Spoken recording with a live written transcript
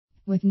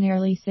With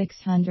nearly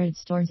 600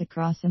 stores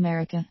across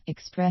America,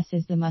 Express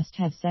is the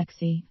must-have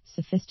sexy,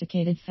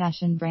 sophisticated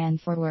fashion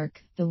brand for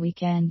work, the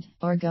weekend,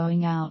 or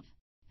going out.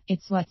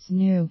 It's what's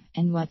new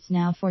and what's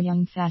now for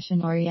young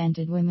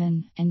fashion-oriented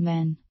women and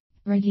men.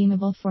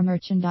 Redeemable for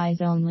merchandise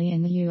only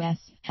in the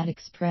U.S. at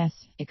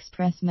Express,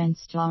 Express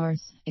Men's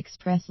Stores,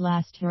 Express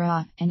Last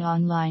Hurrah, and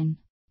online.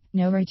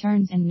 No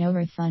returns and no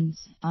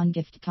refunds on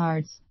gift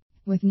cards.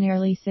 With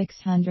nearly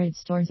 600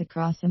 stores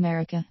across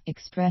America,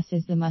 Express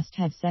is the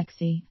must-have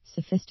sexy,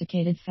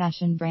 sophisticated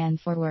fashion brand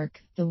for work,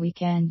 the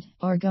weekend,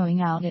 or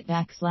going out at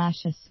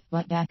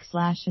what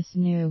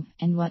new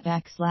and what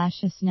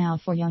now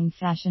for young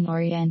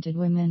fashion-oriented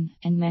women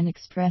and men.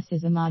 Express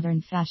is a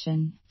modern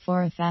fashion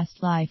for a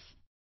fast life.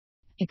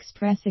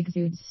 Express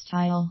exudes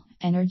style,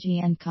 energy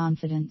and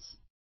confidence.